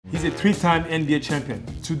He's a 3-time NBA champion.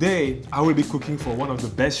 Today, I will be cooking for one of the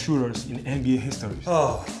best shooters in NBA history.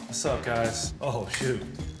 Oh, what's up, guys? Oh, shoot.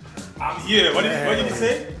 I'm here. What did you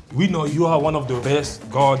say? We know you are one of the best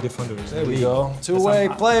guard defenders. There we go. Two-way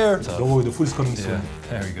player. Don't worry, the food is coming soon.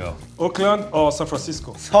 There we go. Oakland or San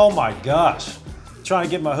Francisco? Oh my gosh. Trying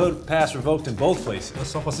to get my hood pass revoked in both places.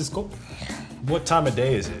 San Francisco? What time of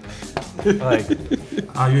day is it? Like,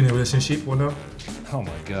 are you in a relationship or no? Oh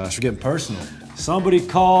my gosh, we're getting personal. Somebody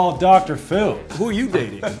call Dr. Phil. Who are you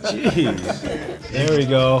dating? Jeez. There we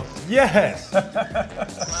go. Yes.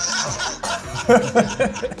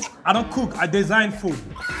 I don't cook, I design food.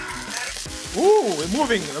 Ooh, we're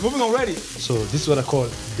moving already. So this is what I call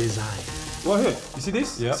design. Go ahead, you see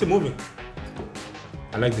this? Yeah. See moving.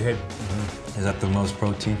 I like the head. Is that the most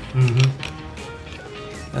protein?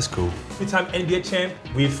 That's cool. 3-time NBA champ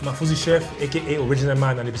with Mafuzi Chef, aka Original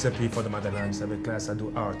Man and the for the Motherland. 7th class, I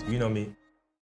do art. You know me.